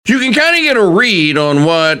you can kind of get a read on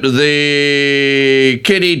what the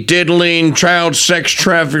kitty diddling, child sex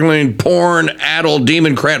trafficking, porn-addled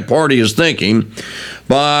Democrat Party is thinking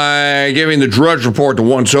by giving the Drudge Report the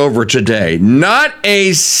once over today. Not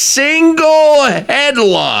a single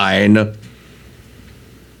headline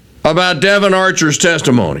about Devon Archer's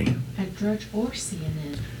testimony. At Drudge or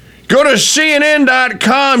CNN. Go to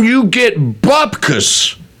CNN.com, you get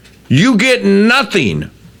bupkis. You get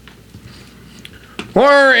nothing.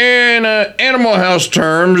 Or in Animal House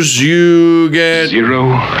terms, you get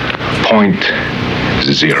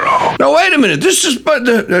 0.0. Now, wait a minute. This is, but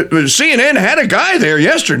CNN had a guy there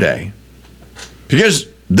yesterday because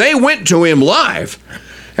they went to him live.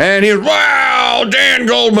 And he was, wow, Dan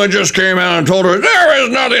Goldman just came out and told her, there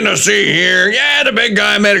is nothing to see here. Yeah, the big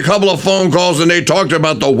guy made a couple of phone calls and they talked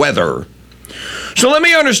about the weather. So let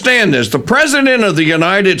me understand this. The president of the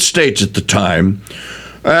United States at the time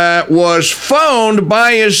was phoned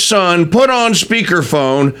by his son, put on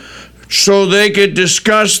speakerphone, so they could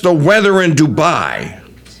discuss the weather in Dubai.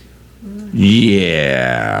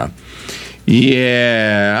 Yeah.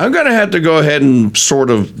 I'm going to have to go ahead and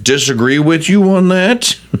sort of disagree with you on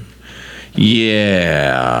that.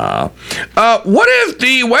 Yeah. What if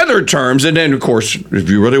the weather terms, and then, of course, if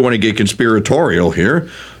you really want to get conspiratorial here,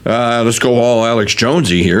 let's go all Alex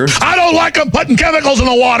Jonesy here. I don't like them putting chemicals in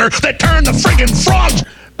the water that turn the friggin' frogs.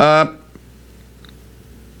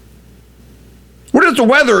 What if the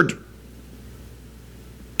weather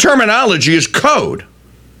terminology is code?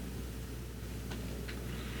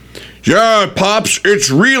 Yeah, Pops, it's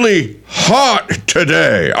really hot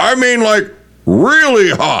today. I mean, like, really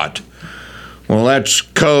hot. Well, that's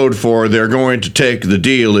code for they're going to take the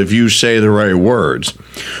deal if you say the right words.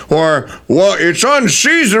 Or, well, it's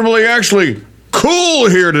unseasonably actually cool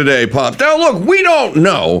here today, Pops. Now, look, we don't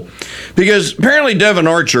know, because apparently Devon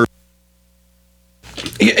Archer,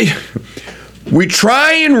 we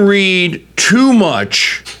try and read too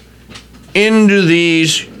much into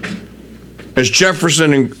these, as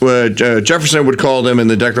Jefferson would call them in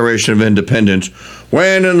the Declaration of Independence,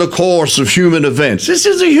 when in the course of human events. This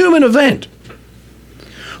is a human event.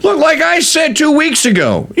 Look, like I said 2 weeks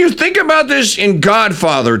ago, you think about this in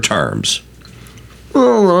Godfather terms. He's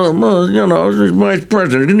vice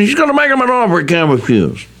president, and he's going to make him an offer he can't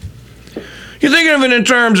refuse. You're thinking of it in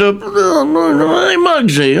terms of, hey,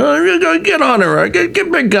 Muggsy, get on there,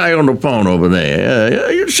 get big guy on the phone over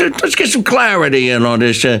there. Let's get some clarity in on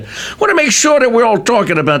this. Want to make sure that we're all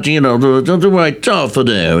talking about, the right stuff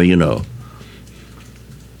there,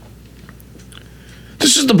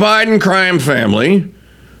 This is the Biden crime family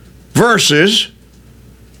versus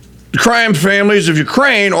the crime families of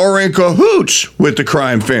Ukraine are in cahoots with the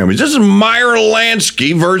crime families. This is Meyer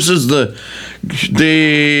Lansky versus the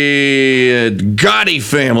Gotti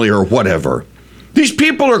family or whatever. These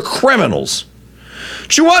people are criminals.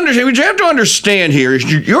 What you have to understand here is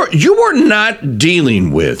you are not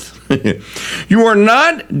dealing with you are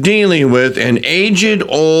not dealing with an aged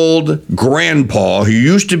old grandpa who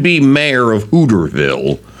used to be mayor of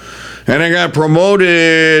Hooterville and I got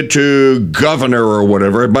promoted to governor or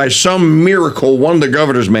whatever, by some miracle won the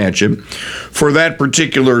governor's mansion for that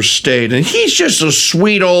particular state. And he's just a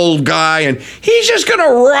sweet old guy, and he's just going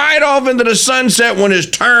to ride off into the sunset when his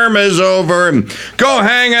term is over and go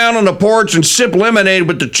hang out on the porch and sip lemonade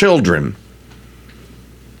with the children.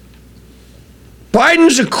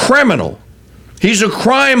 Biden's a criminal. He's a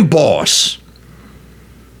crime boss.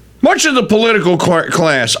 Much of the political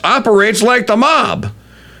class operates like the mob.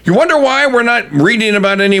 You wonder why we're not reading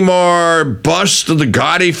about any more busts of the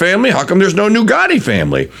Gotti family? How come there's no new Gotti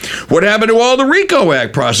family? What happened to all the RICO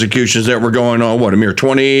Act prosecutions that were going on, a mere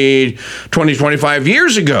 25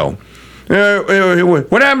 years ago?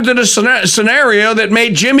 What happened to the scenario that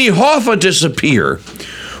made Jimmy Hoffa disappear?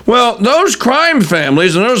 Well, those crime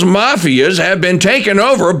families and those mafias have been taken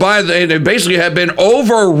over they basically have been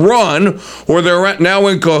overrun, or they're now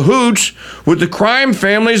in cahoots with the crime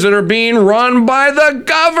families that are being run by the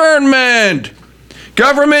government.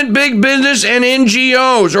 Government, big business, and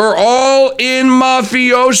NGOs are all in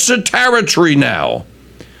mafioso territory now.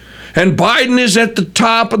 And Biden is at the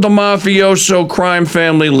top of the mafioso crime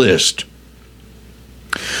family list.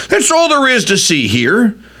 That's all there is to see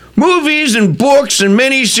here. Movies and books and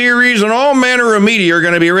miniseries and all manner of media are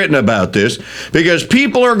going to be written about this because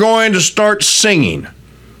people are going to start singing.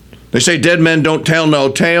 They say dead men don't tell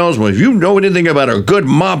no tales. Well, if you know anything about a good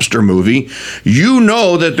mobster movie, you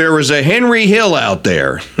know that there was a Henry Hill out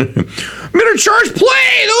there. I'm going to charge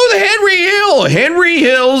play. Oh, the Henry Hill. Henry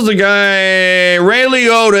Hill's the guy, Ray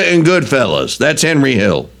Liotta in Goodfellas. That's Henry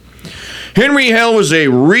Hill. Henry Hill was a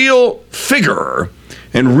real figure.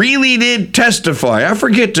 and really did testify. I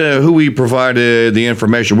forget who he provided the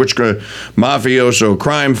information, which mafioso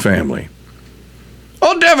crime family.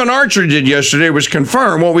 All Devon Archer did yesterday was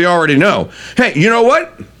confirm what we already know. Hey, you know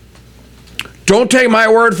what? Don't take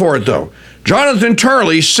my word for it, though. Jonathan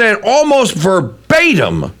Turley said almost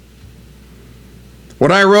verbatim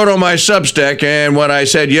what I wrote on my Substack and what I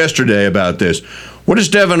said yesterday about this. What does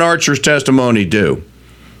Devon Archer's testimony do?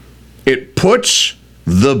 It puts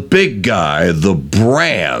the big guy, the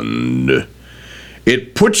brand,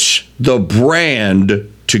 it puts the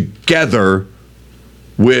brand together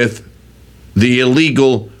with the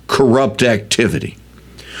illegal, corrupt activity.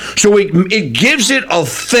 So it gives it a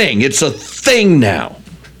thing. It's a thing now.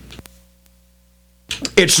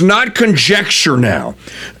 It's not conjecture now.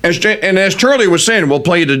 As Turley was saying, we'll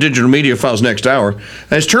play you the digital media files next hour.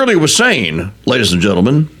 As Turley was saying, ladies and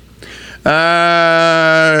gentlemen,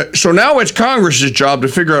 so now it's Congress's job to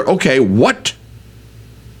figure out, okay, what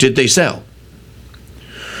did they sell?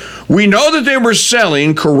 We know that they were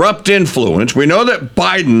selling corrupt influence. We know that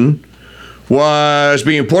Biden was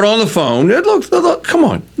being put on the phone. Look, come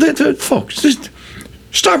on, folks,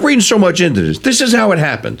 stop reading so much into this. This is how it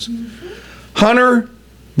happens. Hunter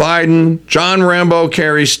Biden, John Rambo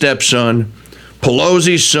Kerry's stepson,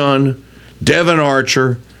 Pelosi's son, Devon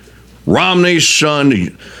Archer, Romney's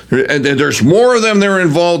son. There's more of them that are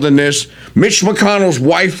involved in this. Mitch McConnell's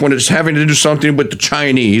wife, when it's having to do something with the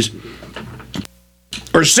Chinese,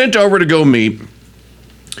 are sent over to go meet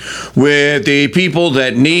with the people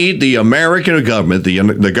that need the American government,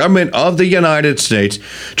 the government of the United States,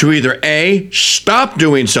 to either A, stop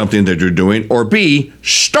doing something that they're doing, or B,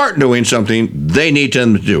 start doing something they need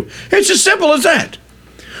them to do. It's as simple as that.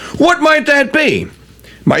 What might that be?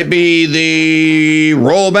 Might be the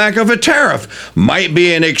rollback of a tariff. Might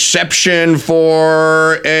be an exception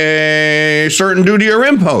for a certain duty or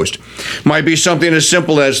impost. Might be something as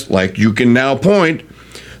simple as, like, you can now point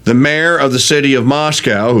the mayor of the city of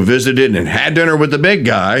Moscow, who visited and had dinner with the big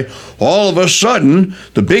guy. All of a sudden,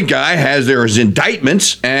 the big guy there's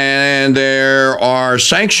indictments and there are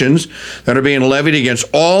sanctions that are being levied against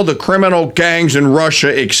all the criminal gangs in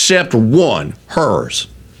Russia except one, hers.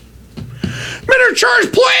 Miniatures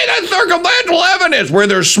play that circumstantial evidence. Where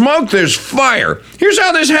there's smoke, there's fire. Here's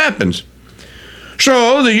how this happens.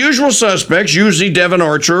 So the usual suspects, usually Devon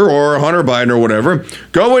Archer or Hunter Biden or whatever,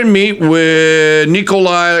 go and meet with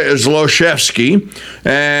Nikolai Zlochevsky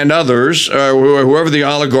and others, whoever the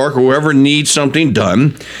oligarch, whoever needs something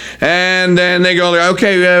done. And then they go,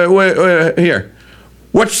 okay, here,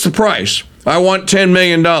 what's the price? I want $10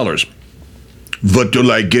 million. What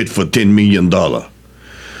do I get for $10 million?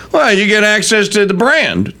 Well, you get access to the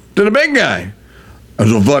brand, to the big guy.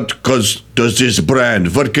 What does this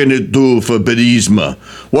brand, what can it do for Burisma?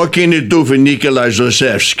 What can it do for Nikolai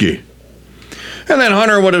Zlochevsky? And then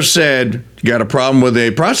Hunter would have said, you got a problem with a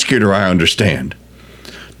prosecutor, I understand.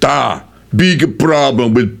 Big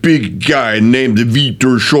problem with big guy named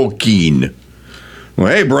Viktor Shokin. Well,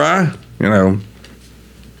 hey, brah,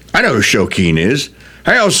 I know who Shokin is.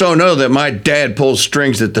 I also know that my dad pulls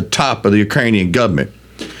strings at the top of the Ukrainian government.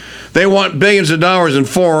 They want billions of dollars in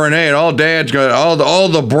foreign aid. All Dad's got all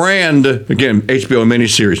the brand, again, HBO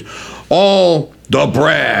miniseries, all the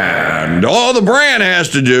brand has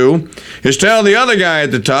to do is tell the other guy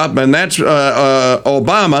at the top, and that's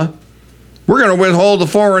Obama, we're going to withhold the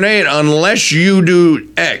foreign aid unless you do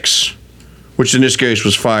X, which in this case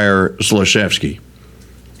was fire Zlochevsky.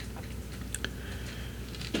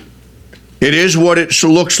 It is what it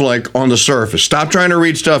looks like on the surface. Stop trying to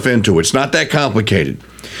read stuff into it. It's not that complicated.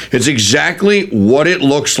 It's exactly what it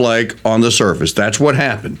looks like on the surface. That's what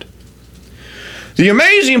happened. The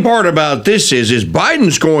amazing part about this is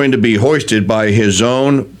Biden's going to be hoisted by his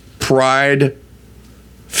own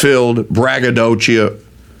pride-filled braggadocio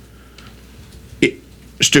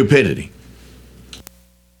stupidity.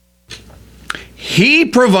 He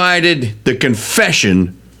provided the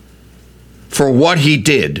confession for what he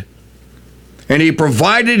did. And he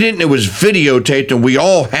provided it, and it was videotaped, and we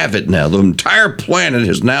all have it now. The entire planet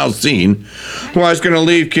has now seen. Well, I was going to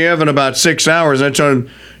leave Kiev in about 6 hours. I told him,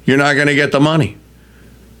 you're not going to get the money.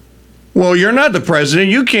 Well, you're not the president.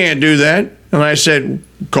 You can't do that. And I said,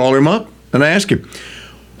 call him up and ask him.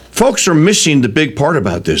 Folks are missing the big part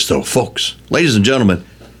about this, though, folks. Ladies and gentlemen,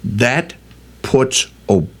 that puts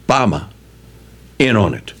Obama in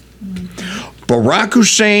on it. Barack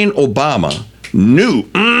Hussein Obama knew,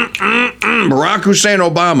 Barack Hussein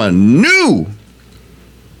Obama knew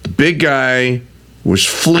the big guy was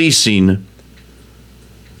fleecing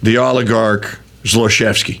the oligarch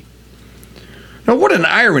Zlochevsky. Now, what an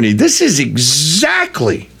irony. This is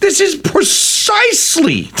precisely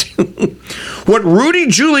precisely what Rudy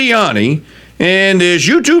Giuliani and his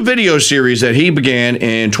YouTube video series that he began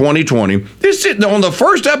in 2020. This is, on the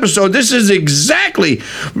first episode, this is exactly,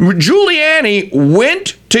 Giuliani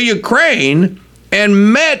went to Ukraine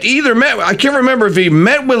and met, I can't remember if he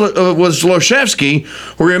met with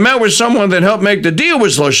Zlochevsky or he met with someone that helped make the deal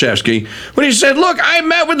with Zlochevsky. But he said, look, I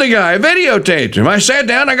met with the guy, I videotaped him. I sat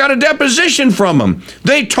down, I got a deposition from him.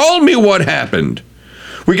 They told me what happened.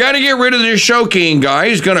 We got to get rid of this Shokin guy.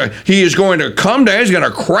 He is going to come down. He's going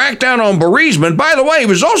to crack down on Burisma. And by the way, he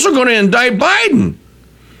was also going to indict Biden.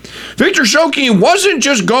 Viktor Shokin wasn't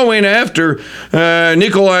just going after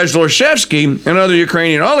Nikolai Zlochevsky and other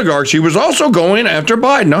Ukrainian oligarchs. He was also going after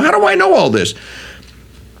Biden. Now, how do I know all this?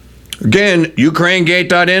 Again,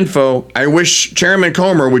 UkraineGate.info. I wish Chairman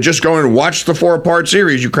Comer would just go and watch the 4-part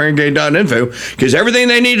series, UkraineGate.info, because everything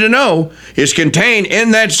they need to know is contained in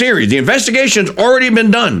that series. The investigation's already been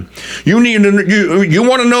done. You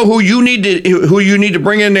want to know who you need to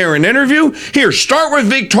bring in there and interview? Here, start with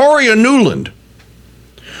Victoria Nuland.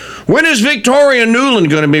 When is Victoria Nuland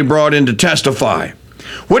going to be brought in to testify?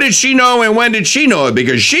 What did she know and when did she know it?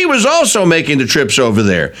 Because she was also making the trips over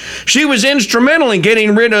there. She was instrumental in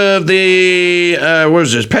getting rid of the, the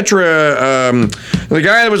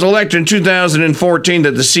guy that was elected in 2014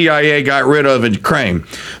 that the CIA got rid of in Ukraine.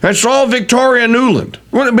 That's all Victoria Nuland.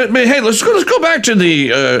 But hey, let's go back to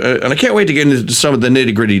the, and I can't wait to get into some of the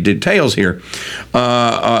nitty-gritty details here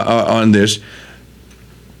on this.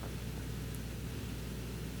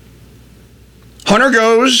 Hunter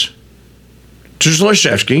goes to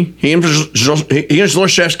Zlochevsky. He and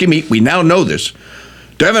Zlochevsky meet. We now know this.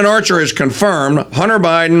 Devon Archer has confirmed Hunter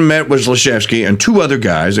Biden met with Zlochevsky and two other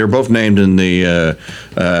guys. They're both named in the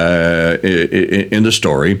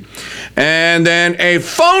story. And then a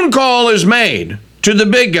phone call is made to the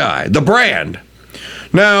big guy, the brand.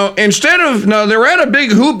 Now, they're at a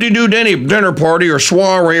big hoop-de-doo dinner party or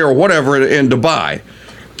soiree or whatever in Dubai.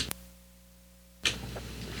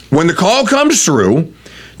 When the call comes through,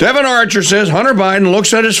 Devon Archer says Hunter Biden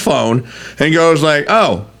looks at his phone and goes like,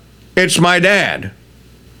 oh, it's my dad.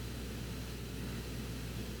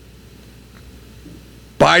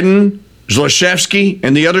 Biden, Zlochevsky,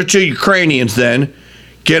 and the other two Ukrainians then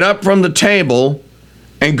get up from the table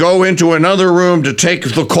and go into another room to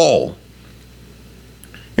take the call.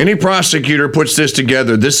 Any prosecutor puts this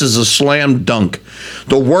together, this is a slam dunk.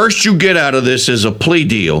 The worst you get out of this is a plea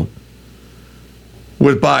deal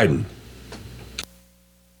with Biden.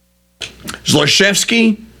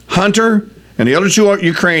 Zlochevsky, Hunter, and the other two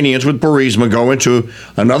Ukrainians with Burisma go into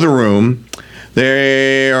another room.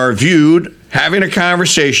 They are viewed having a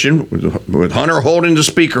conversation with Hunter holding the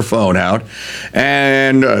speakerphone out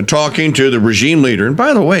and talking to the regime leader. And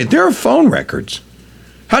by the way, there are phone records.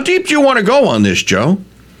 How deep do you want to go on this, Joe?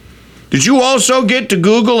 Did you also get to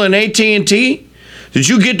Google and AT&T? Did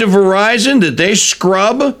you get to Verizon? Did they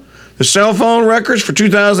scrub the cell phone records for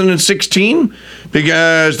 2016?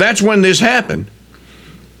 Because that's when this happened.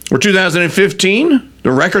 Or 2015?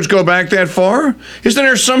 The records go back that far? Isn't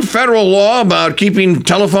there some federal law about keeping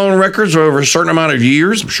telephone records over a certain amount of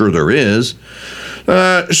years? I'm sure there is.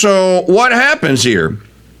 So what happens here?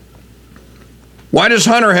 Why does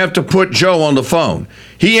Hunter have to put Joe on the phone?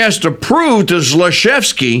 He has to prove to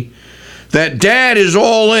Zlochevsky that dad is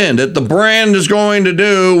all in, that the brand is going to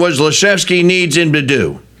do what Zlochevsky needs him to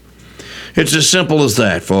do. It's as simple as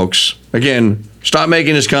that, folks. Again, stop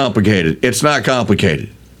making this complicated. It's not complicated.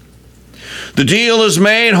 The deal is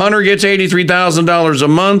made. Hunter gets $83,000 a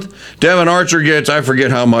month. Devon Archer gets, I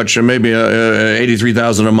forget how much, maybe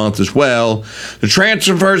 $83,000 a month as well. The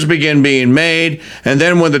transfers begin being made, and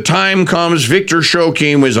then when the time comes, Viktor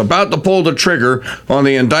Shokin was about to pull the trigger on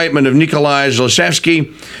the indictment of Nikolai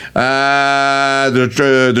Zlochevsky.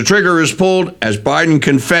 The trigger is pulled as Biden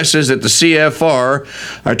confesses at the CFR.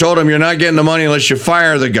 I told him, you're not getting the money unless you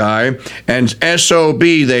fire the guy. And SOB,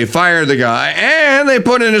 they fired the guy, and they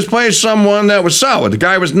put in his place someone that was solid. The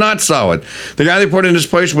guy was not solid. The guy they put in his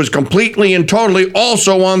place was completely and totally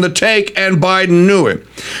also on the take, and Biden knew it.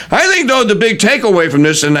 I think, though, the big takeaway from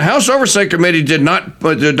this, and the House Oversight Committee did not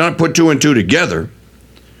put two and two together,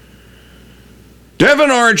 Devon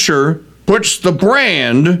Archer puts the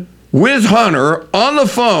brand with Hunter on the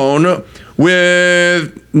phone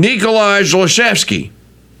with Nikolai Zlochevsky.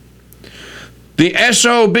 The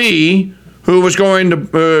SOB the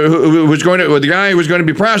guy who was going to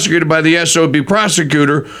be prosecuted by the SOB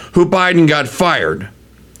prosecutor, who Biden got fired.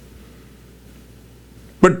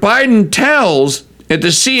 But Biden tells at the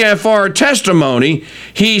CFR testimony,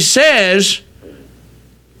 he says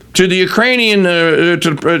to the Ukrainian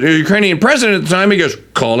Ukrainian president at the time, he goes,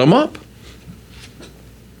 call him up.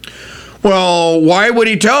 Well, why would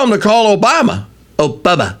he tell him to call Obama?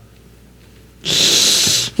 Obama.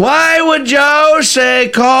 Why would Joe say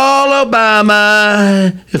call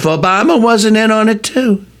Obama if Obama wasn't in on it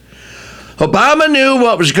too? Obama knew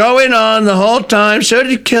what was going on the whole time. So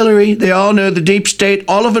did Hillary. They all knew. The deep state.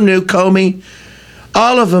 All of them knew. Comey.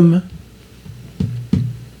 All of them.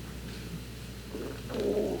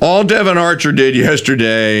 All Devon Archer did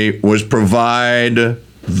yesterday was provide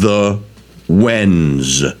the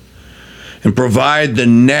whens and provide the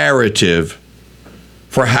narrative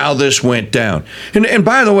for how this went down. And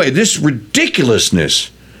by the way, this ridiculousness,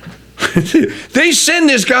 they send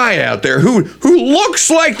this guy out there who looks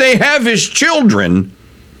like they have his children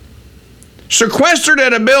sequestered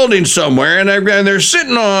at a building somewhere, and they're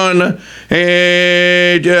sitting on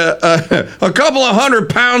a couple of 100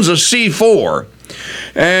 pounds of C4.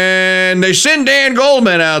 And they send Dan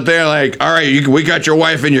Goldman out there like, all right, we got your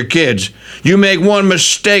wife and your kids. You make one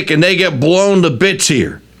mistake and they get blown to bits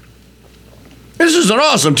here. This is an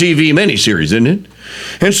awesome TV miniseries, isn't it?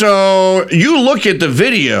 And so you look at the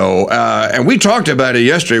video, and we talked about it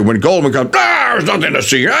yesterday when Goldman comes, there's nothing to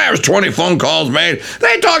see. There's 20 phone calls made.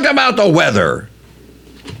 They talked about the weather.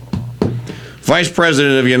 Vice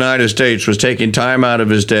President of the United States was taking time out of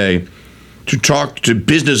his day to talk to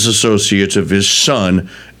business associates of his son,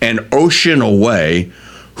 an ocean away,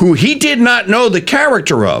 who he did not know the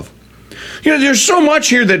character of. You know, there's so much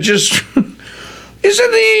here that just...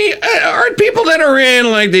 Aren't people that are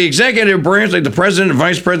in like the executive branch, like the president,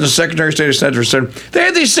 vice president, secretary of state, etc., they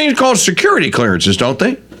have these things called security clearances, don't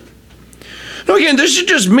they? Now, again, this is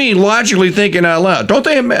just me logically thinking out loud. Don't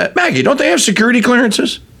they have, Maggie, don't they have security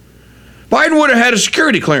clearances? Biden would have had a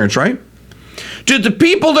security clearance, right? Did the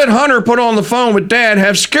people that Hunter put on the phone with Dad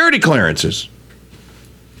have security clearances?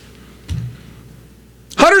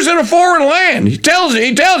 Hunter's in a foreign land. He tells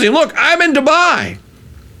him, look, I'm in Dubai.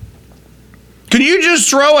 Can you just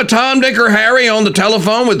throw a Tom, Dick, or Harry on the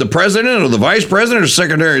telephone with the president or the vice president or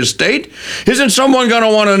secretary of state? Isn't someone going to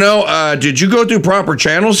want to know, did you go through proper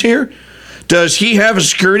channels here? Does he have a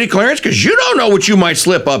security clearance? Because you don't know what you might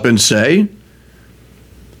slip up and say.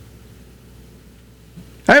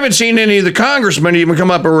 I haven't seen any of the congressmen even come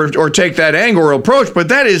up or take that angle or approach, but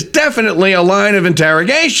that is definitely a line of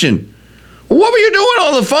interrogation. What were you doing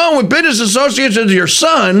on the phone with business associates of your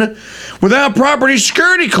son without property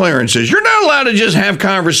security clearances? You're not allowed to just have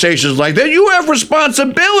conversations like that. You have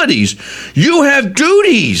responsibilities. You have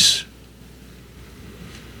duties.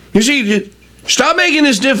 You see, stop making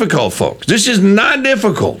this difficult, folks. This is not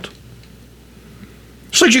difficult.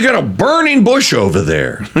 It's like you got a burning bush over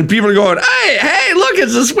there. And people are going, hey, look,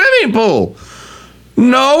 it's a swimming pool.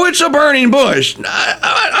 No, it's a burning bush.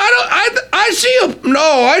 I see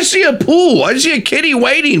a pool. I see a kiddie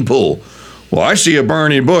wading pool. Well, I see a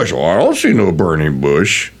burning bush. Well, I don't see no burning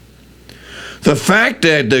bush. The fact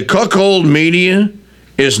that the cuckold media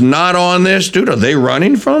is not on this, dude, are they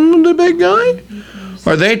running from the big guy?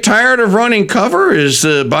 Are they tired of running cover? Is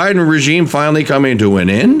the Biden regime finally coming to an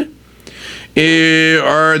end?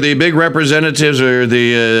 Are the big representatives or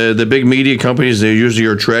the big media companies that usually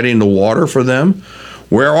are treading the water for them?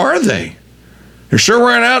 Where are they? They sure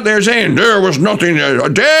weren't out there saying there was nothing.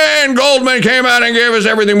 Dan Goldman came out and gave us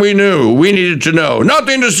everything we knew. We needed to know.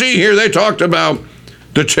 Nothing to see here. They talked about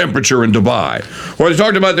the temperature in Dubai. Or they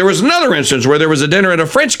talked about there was another instance where there was a dinner at a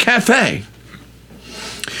French cafe.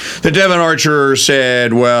 The Devon Archer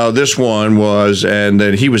said, well, this one was, and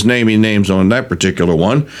that he was naming names on that particular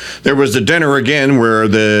one. There was the dinner again where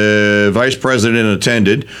the vice president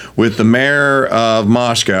attended with the mayor of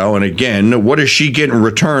Moscow. And again, what does she get in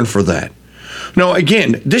return for that? No,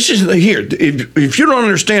 again, this is here. If you don't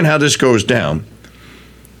understand how this goes down,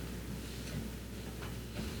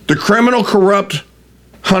 the criminal, corrupt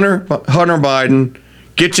Hunter Biden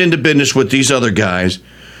gets into business with these other guys.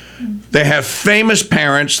 They have famous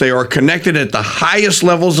parents. They are connected at the highest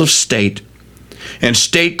levels of state and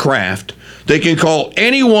statecraft. They can call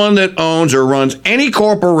anyone that owns or runs any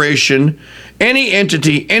corporation, any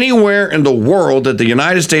entity, anywhere in the world that the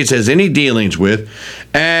United States has any dealings with,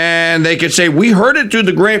 and they could say, we heard it through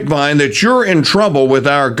the grapevine that you're in trouble with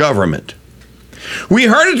our government. We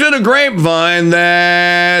heard it through the grapevine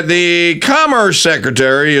that the Commerce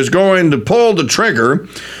Secretary is going to pull the trigger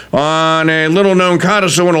on a little-known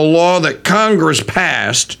codicil in a law that Congress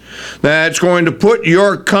passed that's going to put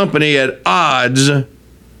your company at odds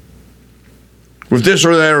with this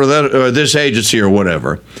or that or this agency or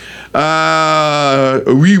whatever.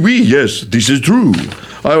 Yes, this is true.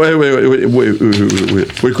 What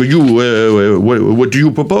do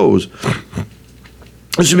you propose?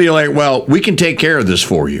 This would be like, well, we can take care of this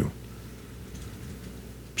for you.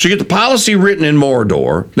 So you get the policy written in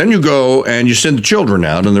Mordor, then you go and you send the children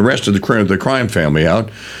out and the rest of the crime family out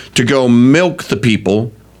to go milk the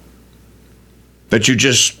people that you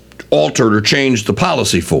just altered or changed the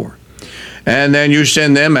policy for. And then you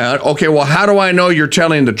send them out. Okay, well, how do I know you're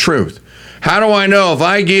telling the truth? How do I know if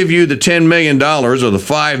I give you the $10 million or the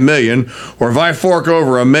 $5 million, or if I fork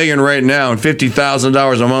over $1 million right now and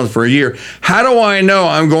 $50,000 a month for a year, how do I know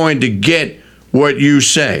I'm going to get what you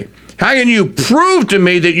say? How can you prove to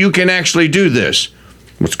me that you can actually do this?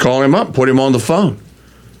 Let's call him up, put him on the phone.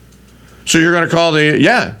 So you're going to call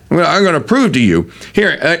I'm going to prove to you. Here,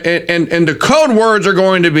 and the code words are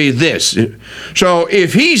going to be this. So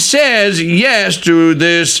if he says yes to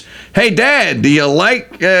this, hey, Dad, do you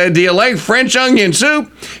like French onion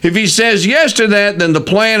soup? If he says yes to that, then the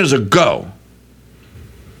plan is a go.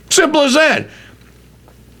 Simple as that.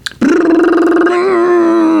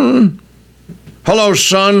 Hello,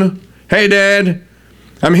 son. Hey, Dad.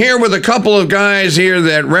 I'm here with a couple of guys here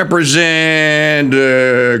that represent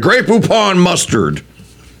Grey Poupon Mustard.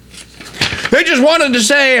 They just wanted to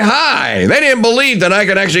say hi. They didn't believe that I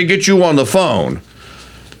could actually get you on the phone.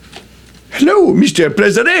 Hello, Mr.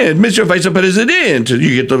 President, Mr. Vice President.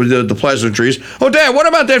 You get the pleasantries. Oh, Dad, what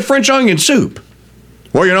about that French onion soup?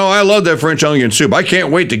 Well, you know, I love that French onion soup. I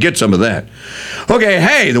can't wait to get some of that. Okay,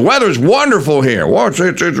 hey, the weather's wonderful here. Well,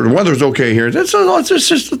 the weather's okay here. This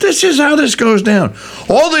is how this goes down.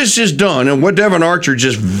 All this is done, and what Devon Archer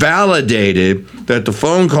just validated that the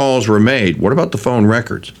phone calls were made. What about the phone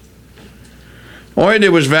records? All I did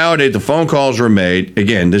was validate the phone calls were made.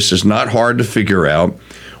 Again, this is not hard to figure out.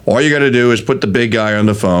 All you got to do is put the big guy on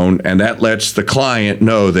the phone, and that lets the client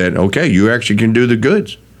know that, okay, you actually can do the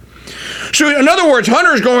goods. So, in other words,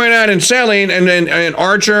 Hunter's going out and selling, and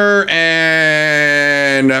Archer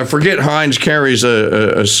and I forget Heinz Carey's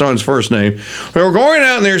son's first name. They were going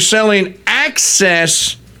out and they're selling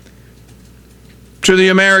access to the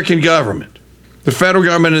American government, the federal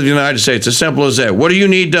government of the United States. As simple as that. What do you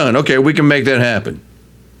need done? Okay, we can make that happen.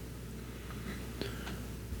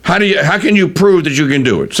 How can you prove that you can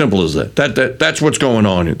do it? Simple as that. That's what's going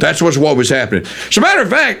on here. That's what was happening. As a matter of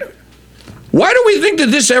fact, why do we think that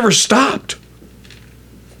this ever stopped?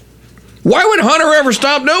 Why would Hunter ever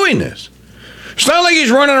stop doing this? It's not like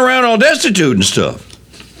he's running around all destitute and stuff.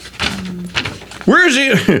 Where is he?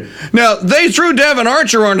 Now, they threw Devon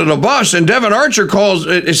Archer under the bus, and Devon Archer calls,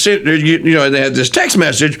 they had this text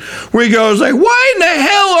message where he goes like, why in the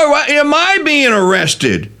hell am I being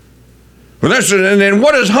arrested? Well, and then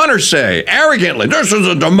what does Hunter say? Arrogantly, this is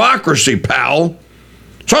a democracy, pal.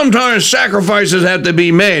 Sometimes sacrifices have to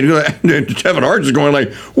be made. Devon Archer's going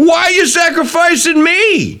like, why are you sacrificing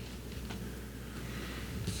me?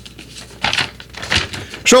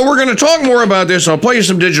 So we're going to talk more about this. I'll play you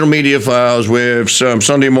some digital media files with some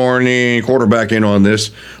Sunday morning quarterbacking on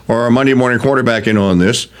this, or a Monday morning quarterbacking on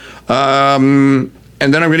this. And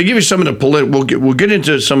then I'm going to give you some of the we'll get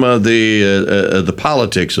into some of the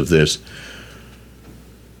politics of this.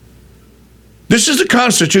 This is a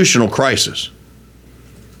constitutional crisis.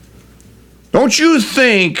 Don't you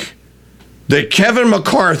think that Kevin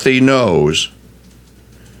McCarthy knows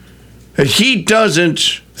that he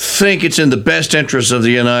doesn't think it's in the best interest of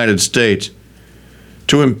the United States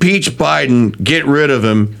to impeach Biden, get rid of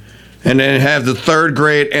him, and then have the third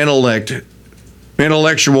grade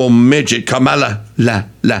intellectual midget, Kamala, as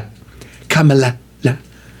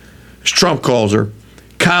Trump calls her,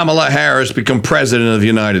 Kamala Harris, become president of the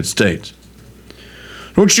United States?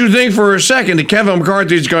 Don't you think for a second that Kevin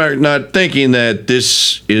McCarthy's not thinking that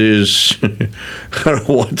this is, I don't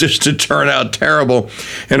want this to turn out terrible,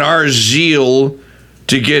 and our zeal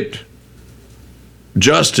to get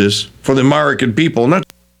justice for the American people?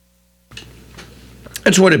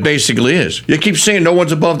 That's what it basically is. You keep saying no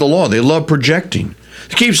one's above the law. They love projecting.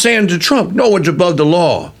 You keep saying to Trump, no one's above the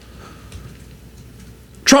law.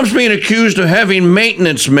 Trump's being accused of having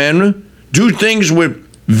maintenance men do things with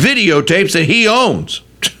videotapes that he owns.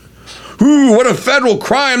 Ooh, what a federal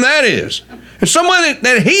crime that is. And someone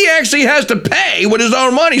that he actually has to pay with his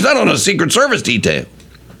own money. He's not on a Secret Service detail.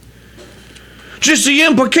 Just the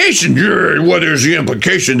implication. Yeah, well, there's the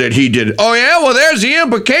implication that he did it. Oh, yeah? Well, there's the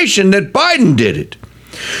implication that Biden did it.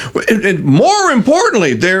 And more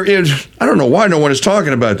importantly, there is, I don't know why no one is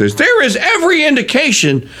talking about this, there is every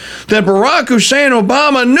indication that Barack Hussein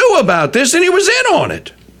Obama knew about this and he was in on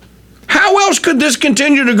it. How else could this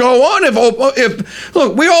continue to go on if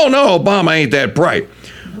look, we all know Obama ain't that bright,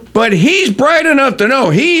 but he's bright enough to know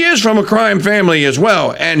he is from a crime family as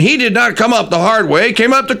well, and he did not come up the hard way, he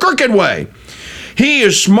came up the crooked way. He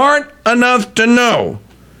is smart enough to know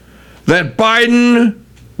that Biden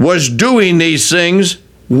was doing these things.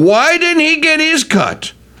 Why didn't he get his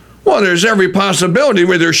cut? Well, there's every possibility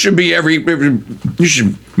where there should be you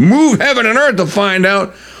should move heaven and earth to find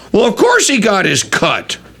out. Well, of course he got his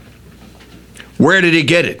cut. Where did he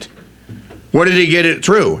get it? What did he get it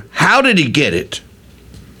through? How did he get it?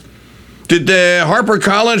 Did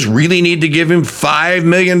HarperCollins really need to give him $5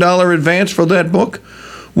 million advance for that book?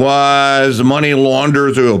 Was the money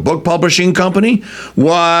laundered through a book publishing company?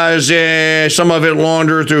 Was some of it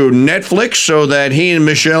laundered through Netflix so that he and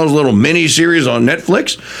Michelle's little mini-series on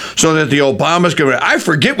Netflix so that the Obamas could... I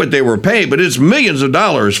forget what they were paid, but it's millions of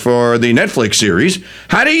dollars for the Netflix series.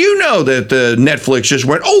 How do you know that Netflix just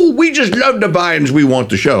went, oh, we just love the Bidens, we want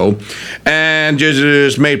the show, and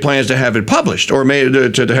just made plans to have it published or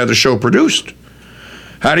made to have the show produced?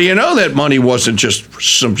 How do you know that money wasn't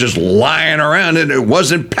just lying around and it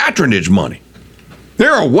wasn't patronage money?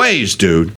 There are ways, dude.